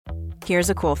Here's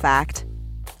a cool fact.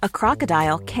 A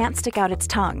crocodile can't stick out its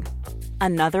tongue.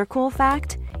 Another cool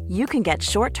fact, you can get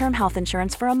short-term health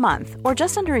insurance for a month or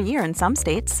just under a year in some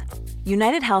states.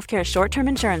 United Healthcare short-term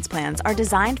insurance plans are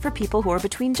designed for people who are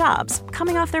between jobs,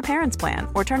 coming off their parents' plan,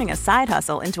 or turning a side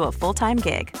hustle into a full-time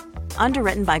gig.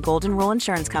 Underwritten by Golden Rule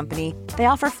Insurance Company, they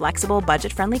offer flexible,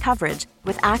 budget-friendly coverage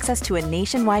with access to a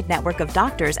nationwide network of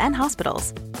doctors and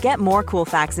hospitals. Get more cool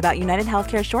facts about United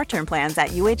Healthcare short-term plans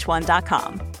at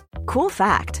uh1.com. Cool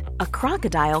fact, a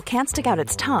crocodile can't stick out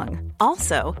its tongue.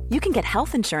 Also, you can get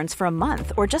health insurance for a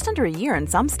month or just under a year in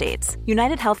some states.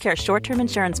 United Healthcare short-term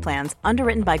insurance plans,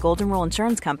 underwritten by Golden Rule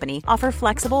Insurance Company, offer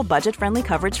flexible, budget-friendly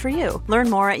coverage for you. Learn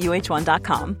more at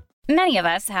uh1.com. Many of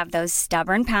us have those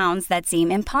stubborn pounds that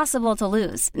seem impossible to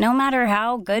lose, no matter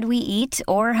how good we eat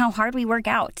or how hard we work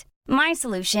out. My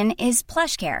solution is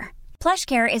PlushCare.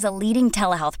 PlushCare is a leading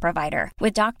telehealth provider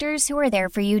with doctors who are there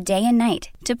for you day and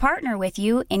night to partner with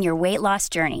you in your weight loss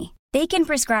journey. They can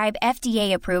prescribe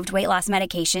FDA-approved weight loss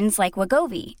medications like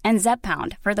Wegovy and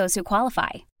Zepbound for those who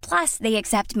qualify. Plus, they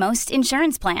accept most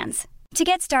insurance plans. To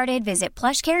get started, visit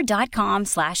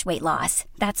plushcare.com/weightloss.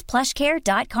 That's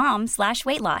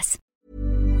plushcare.com/weightloss.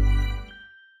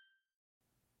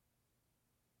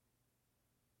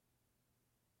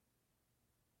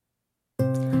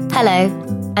 Hello,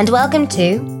 and welcome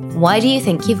to Why Do You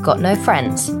Think You've Got No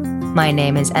Friends? My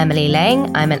name is Emily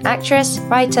Lang. I'm an actress,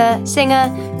 writer, singer,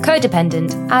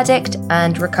 codependent, addict,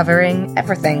 and recovering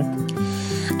everything.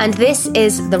 And this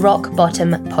is the Rock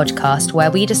Bottom podcast,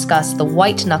 where we discuss the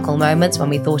white-knuckle moments when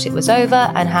we thought it was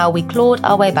over and how we clawed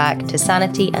our way back to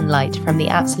sanity and light from the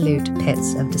absolute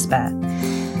pits of despair.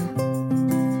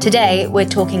 Today, we're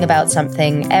talking about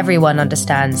something everyone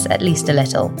understands at least a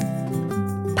little.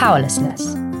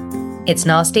 Powerlessness. It's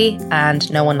nasty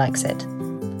and no one likes it.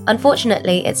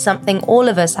 Unfortunately, it's something all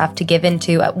of us have to give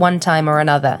into at one time or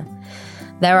another.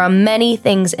 There are many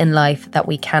things in life that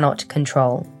we cannot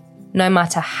control, no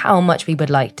matter how much we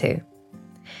would like to.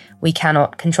 We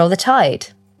cannot control the tide.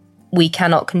 We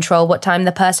cannot control what time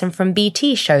the person from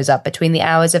BT shows up between the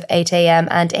hours of 8 a.m.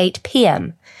 and 8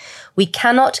 p.m. We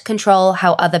cannot control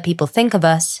how other people think of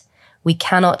us. We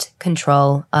cannot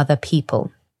control other people.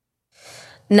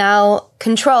 Now,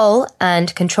 control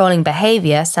and controlling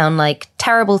behavior sound like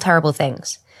terrible, terrible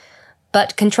things.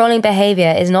 But controlling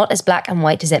behavior is not as black and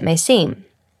white as it may seem.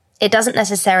 It doesn't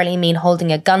necessarily mean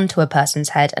holding a gun to a person's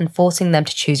head and forcing them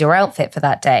to choose your outfit for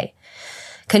that day.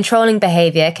 Controlling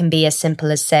behavior can be as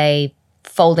simple as, say,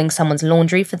 folding someone's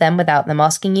laundry for them without them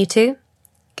asking you to.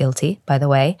 Guilty, by the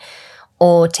way.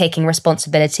 Or taking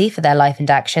responsibility for their life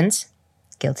and actions.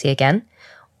 Guilty again.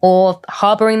 Or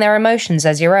harboring their emotions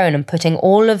as your own and putting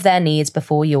all of their needs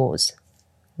before yours.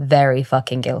 Very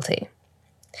fucking guilty.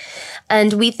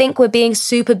 And we think we're being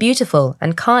super beautiful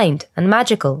and kind and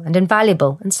magical and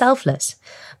invaluable and selfless.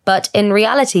 But in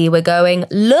reality, we're going,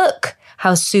 look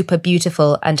how super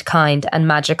beautiful and kind and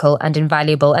magical and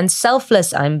invaluable and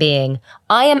selfless I'm being.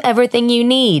 I am everything you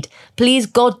need. Please,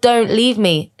 God, don't leave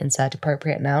me. Insert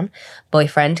appropriate noun.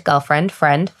 Boyfriend, girlfriend,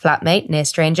 friend, flatmate, near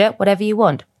stranger, whatever you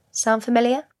want. Sound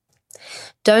familiar?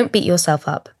 Don't beat yourself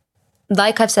up.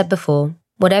 Like I've said before,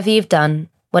 whatever you've done,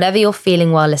 whatever you're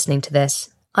feeling while listening to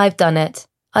this, I've done it,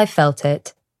 I've felt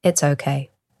it, it's okay.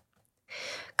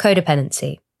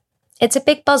 Codependency. It's a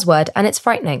big buzzword and it's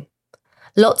frightening.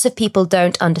 Lots of people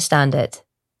don't understand it.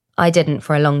 I didn't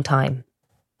for a long time.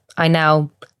 I now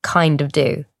kind of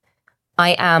do.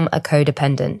 I am a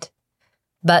codependent.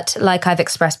 But like I've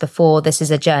expressed before, this is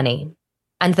a journey.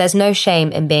 And there's no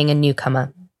shame in being a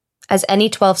newcomer. As any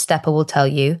 12-stepper will tell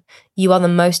you, you are the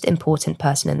most important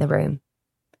person in the room.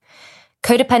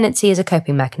 Codependency is a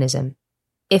coping mechanism.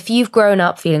 If you've grown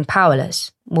up feeling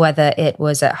powerless, whether it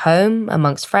was at home,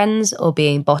 amongst friends, or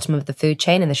being bottom of the food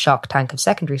chain in the shark tank of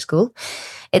secondary school,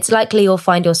 it's likely you'll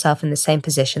find yourself in the same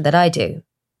position that I do,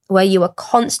 where you are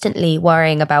constantly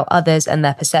worrying about others and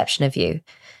their perception of you.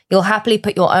 You'll happily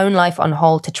put your own life on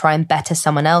hold to try and better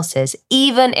someone else's,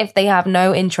 even if they have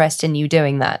no interest in you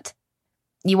doing that.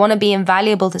 You want to be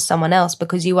invaluable to someone else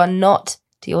because you are not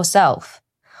to yourself.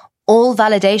 All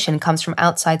validation comes from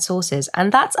outside sources,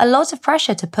 and that's a lot of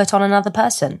pressure to put on another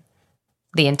person.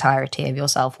 The entirety of your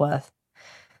self-worth.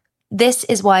 This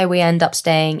is why we end up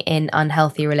staying in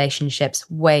unhealthy relationships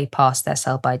way past their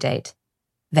sell-by date.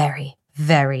 Very,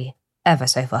 very, ever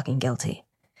so fucking guilty.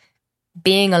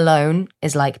 Being alone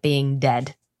is like being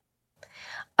dead.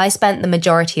 I spent the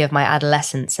majority of my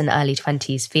adolescence and early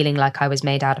 20s feeling like I was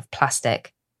made out of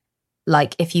plastic.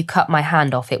 Like if you cut my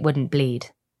hand off, it wouldn't bleed.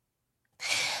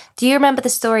 Do you remember the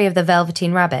story of the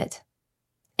Velveteen Rabbit?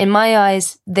 In my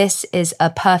eyes, this is a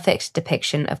perfect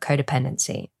depiction of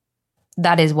codependency.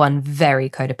 That is one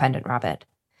very codependent rabbit.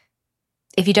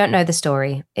 If you don't know the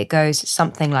story, it goes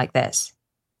something like this.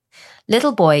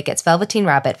 Little boy gets Velveteen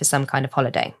Rabbit for some kind of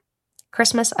holiday.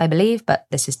 Christmas, I believe, but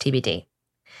this is TBD.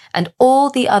 And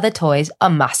all the other toys are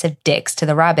massive dicks to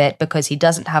the rabbit because he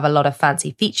doesn't have a lot of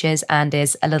fancy features and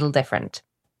is a little different.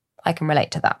 I can relate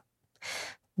to that.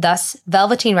 Thus,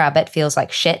 Velveteen Rabbit feels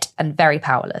like shit and very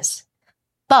powerless.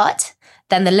 But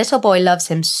then the little boy loves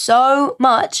him so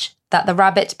much that the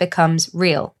rabbit becomes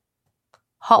real.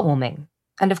 Heartwarming.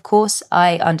 And of course,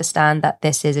 I understand that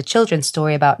this is a children's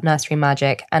story about nursery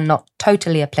magic and not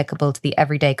totally applicable to the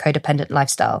everyday codependent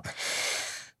lifestyle.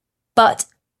 But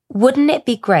wouldn't it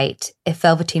be great if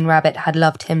Velveteen Rabbit had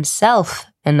loved himself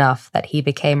enough that he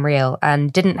became real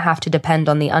and didn't have to depend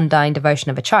on the undying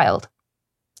devotion of a child?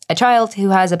 A child who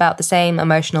has about the same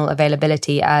emotional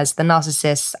availability as the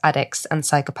narcissists, addicts, and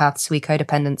psychopaths we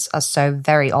codependents are so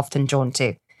very often drawn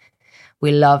to.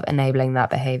 We love enabling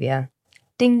that behaviour.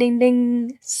 Ding, ding,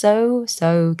 ding. So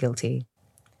guilty.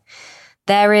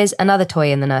 There is another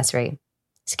toy in the nursery.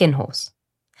 Skin Horse.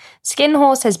 Skin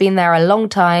Horse has been there a long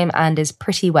time and is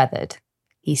pretty weathered.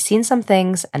 He's seen some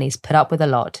things and he's put up with a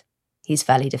lot. He's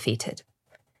fairly defeated.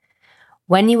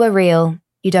 When you are real,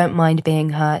 you don't mind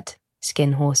being hurt,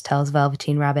 Skin Horse tells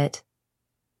Velveteen Rabbit.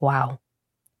 Wow.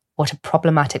 What a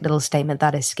problematic little statement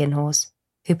that is, Skin Horse.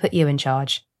 Who put you in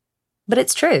charge? But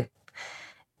it's true.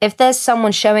 If there's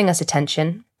someone showing us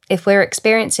attention, if we're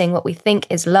experiencing what we think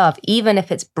is love, even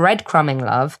if it's breadcrumbing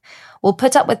love, we'll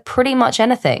put up with pretty much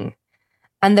anything.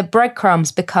 And the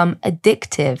breadcrumbs become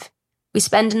addictive. We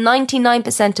spend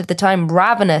 99% of the time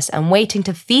ravenous and waiting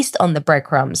to feast on the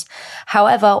breadcrumbs.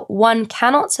 However, one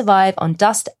cannot survive on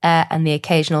dust, air, and the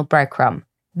occasional breadcrumb.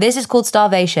 This is called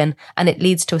starvation, and it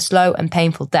leads to a slow and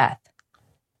painful death.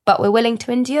 But we're willing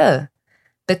to endure,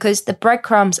 because the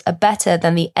breadcrumbs are better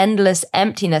than the endless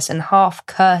emptiness and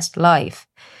half-cursed life.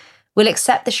 We'll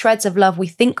accept the shreds of love we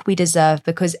think we deserve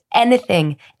because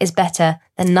anything is better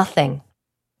than nothing.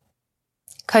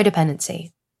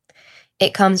 Codependency.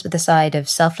 It comes with a side of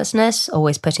selflessness,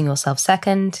 always putting yourself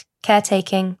second,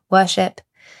 caretaking, worship.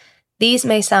 These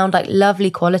may sound like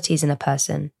lovely qualities in a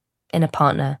person, in a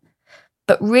partner,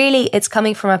 but really it's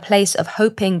coming from a place of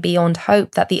hoping beyond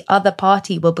hope that the other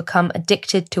party will become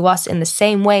addicted to us in the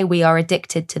same way we are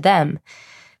addicted to them.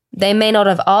 They may not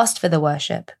have asked for the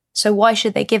worship, so why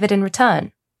should they give it in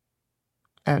return?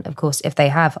 And of course, if they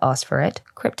have asked for it,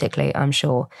 cryptically, I'm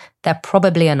sure, they're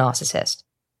probably a narcissist.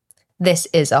 This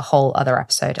is a whole other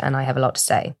episode, and I have a lot to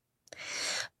say.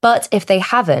 But if they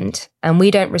haven't, and we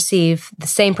don't receive the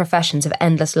same professions of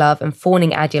endless love and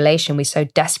fawning adulation we so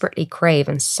desperately crave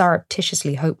and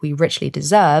surreptitiously hope we richly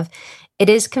deserve, it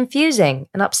is confusing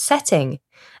and upsetting.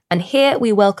 And here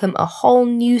we welcome a whole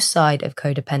new side of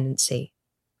codependency: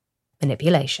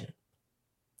 manipulation.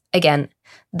 Again,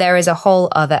 there is a whole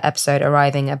other episode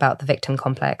arriving about the victim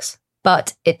complex,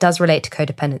 but it does relate to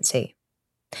codependency.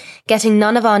 Getting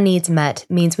none of our needs met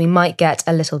means we might get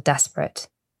a little desperate.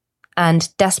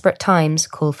 And desperate times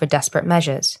call for desperate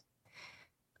measures.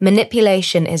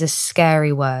 Manipulation is a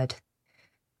scary word.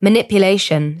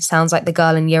 Manipulation sounds like the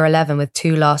girl in year 11 with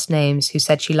 2 last names who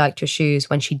said she liked your shoes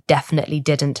when she definitely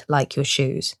didn't like your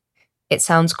shoes. It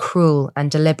sounds cruel and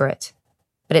deliberate,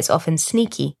 but it's often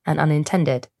sneaky and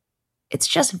unintended. It's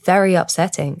just very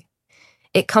upsetting.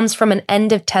 It comes from an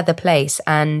end of tether place,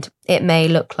 and it may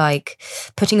look like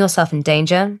putting yourself in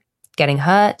danger, getting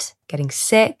hurt, getting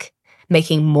sick,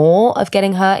 making more of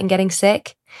getting hurt and getting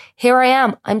sick. Here I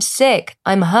am, I'm sick,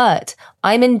 I'm hurt,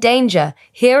 I'm in danger.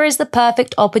 Here is the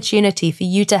perfect opportunity for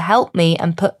you to help me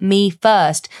and put me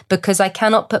first, because I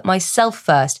cannot put myself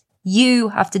first. You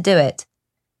have to do it.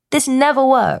 This never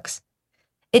works.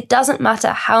 It doesn't matter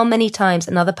how many times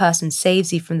another person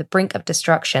saves you from the brink of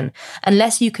destruction.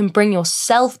 Unless you can bring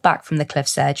yourself back from the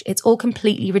cliff's edge, it's all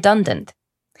completely redundant.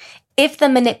 If the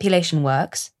manipulation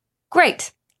works,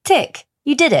 great, tick,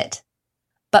 you did it.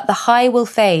 But the high will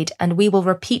fade and we will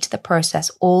repeat the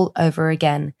process all over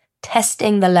again,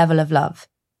 testing the level of love,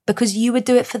 because you would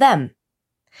do it for them.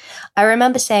 I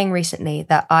remember saying recently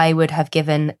that I would have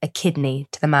given a kidney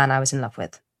to the man I was in love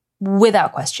with,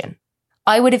 without question.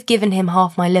 I would have given him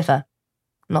half my liver.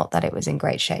 Not that it was in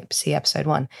great shape, see episode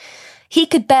 1. He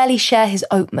could barely share his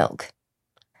oat milk.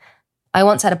 I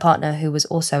once had a partner who was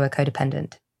also a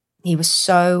codependent. He was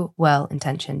so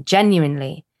well-intentioned,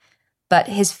 genuinely. But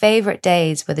his favourite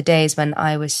days were the days when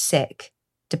I was sick,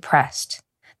 depressed,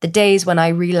 the days when I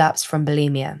relapsed from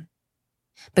bulimia.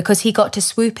 Because he got to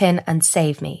swoop in and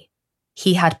save me.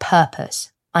 He had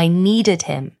purpose. I needed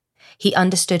him. He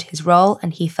understood his role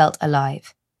and he felt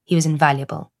alive. He was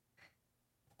invaluable.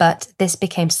 But this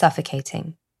became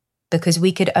suffocating. because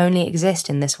we could only exist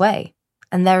in this way.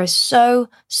 And there is so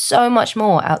much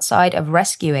more outside of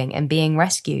rescuing and being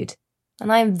rescued.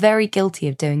 And I am very guilty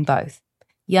of doing both,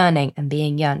 yearning and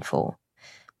being yearned for.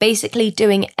 Basically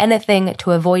doing anything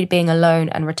to avoid being alone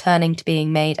and returning to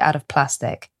being made out of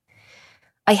plastic.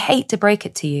 I hate to break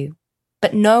it to you,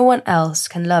 but no one else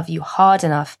can love you hard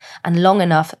enough and long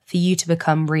enough for you to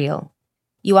become real.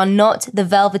 You are not the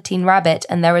Velveteen Rabbit,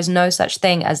 and there is no such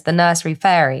thing as the nursery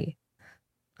fairy.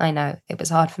 I know, it was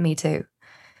hard for me too.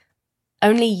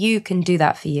 Only you can do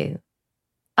that for you.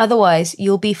 Otherwise,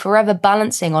 you'll be forever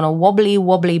balancing on a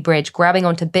wobbly bridge, grabbing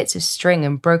onto bits of string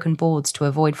and broken boards to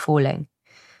avoid falling.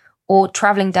 Or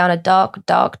travelling down a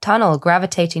dark tunnel,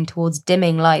 gravitating towards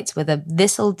dimming lights with a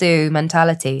this'll do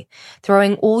mentality,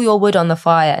 throwing all your wood on the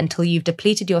fire until you've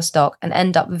depleted your stock and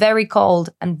end up very cold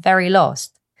and very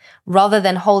lost, rather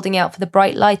than holding out for the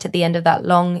bright light at the end of that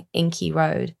long, inky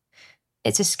road.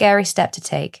 It's a scary step to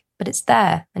take, but it's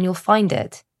there and you'll find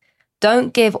it.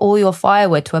 Don't give all your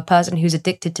firewood to a person who's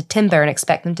addicted to timber and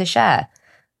expect them to share.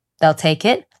 They'll take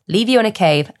it, leave you in a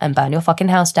cave, and burn your fucking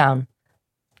house down,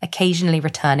 occasionally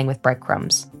returning with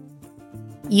breadcrumbs.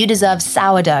 You deserve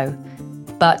sourdough,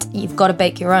 but you've got to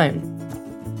bake your own.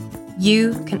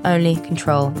 You can only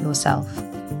control yourself.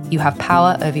 You have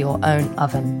power over your own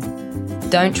oven.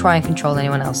 Don't try and control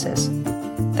anyone else's.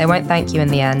 They won't thank you in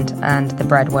the end, and the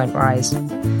bread won't rise.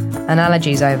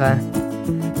 Analogy's over.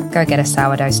 Go get a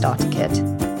sourdough starter kit.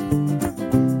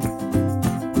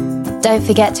 Don't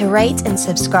forget to rate and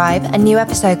subscribe. A new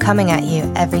episode coming at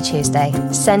you every Tuesday.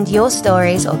 Send your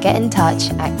stories or get in touch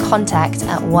at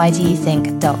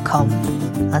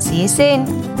contact@whydoyouthink.com. I'll see you soon.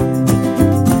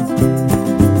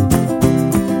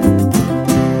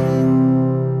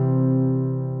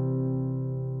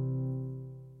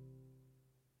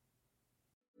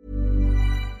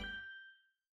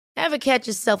 Ever catch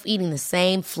yourself eating the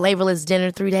same flavorless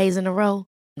dinner 3 days in a row?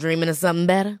 Dreaming of something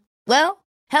better? Well,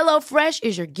 HelloFresh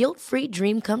is your guilt-free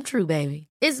dream come true, baby.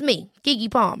 It's me, Keke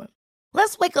Palmer.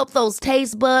 Let's wake up those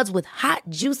taste buds with hot,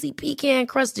 juicy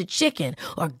pecan-crusted chicken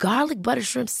or garlic butter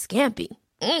shrimp scampi.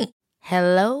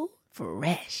 Hello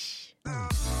Fresh.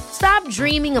 Stop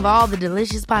dreaming of all the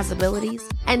delicious possibilities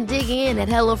and dig in at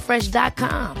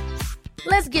HelloFresh.com.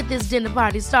 Let's get this dinner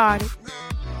party started.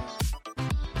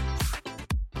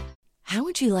 How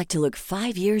would you like to look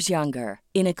 5 years younger?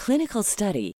 In a clinical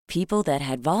study, people that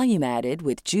had volume added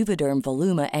with Juvederm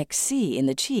Voluma XC in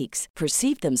the cheeks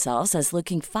perceived themselves as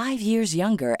looking 5 years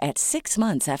younger at 6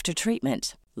 months after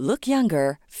treatment. Look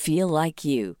younger, feel like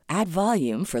you. Add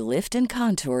volume for lift and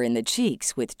contour in the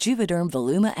cheeks with Juvederm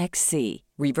Voluma XC.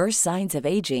 Reverse signs of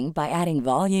aging by adding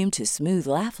volume to smooth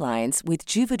laugh lines with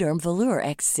Juvederm Volure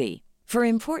XC. For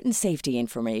important safety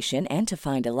information and to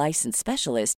find a licensed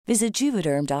specialist, visit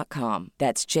Juvederm.com.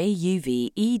 That's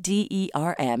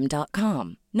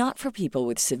JUVEDERM.com. Not for people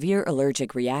with severe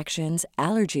allergic reactions,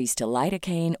 allergies to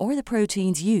lidocaine, or the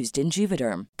proteins used in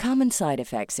Juvederm. Common side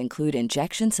effects include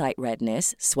injection site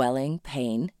redness, swelling,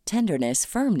 pain, tenderness,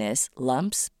 firmness,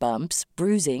 lumps, bumps,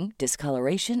 bruising,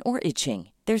 discoloration, or itching.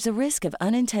 There's a risk of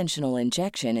unintentional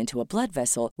injection into a blood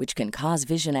vessel, which can cause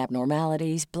vision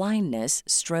abnormalities, blindness,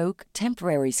 stroke,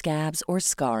 temporary scabs, or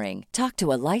scarring. Talk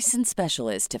to a licensed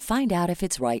specialist to find out if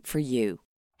it's right for you.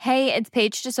 Hey, it's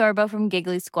Paige DeSorbo from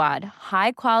Giggly Squad.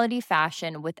 High quality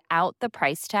fashion without the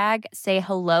price tag. Say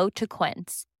hello to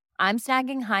Quince. I'm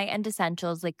snagging high-end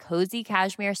essentials like cozy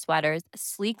cashmere sweaters,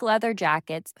 sleek leather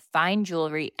jackets, fine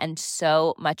jewelry, and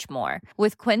so much more.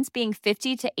 With Quince being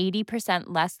 50 to 80%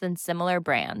 less than similar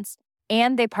brands.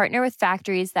 And they partner with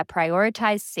factories that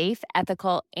prioritize safe,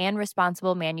 ethical, and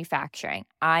responsible manufacturing.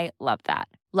 I love that.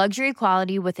 Luxury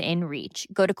quality within reach.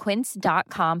 Go to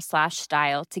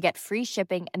quince.com/style to get free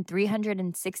shipping and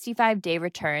 365-day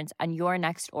returns on your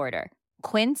next order.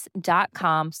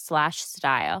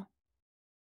 Quince.com/style.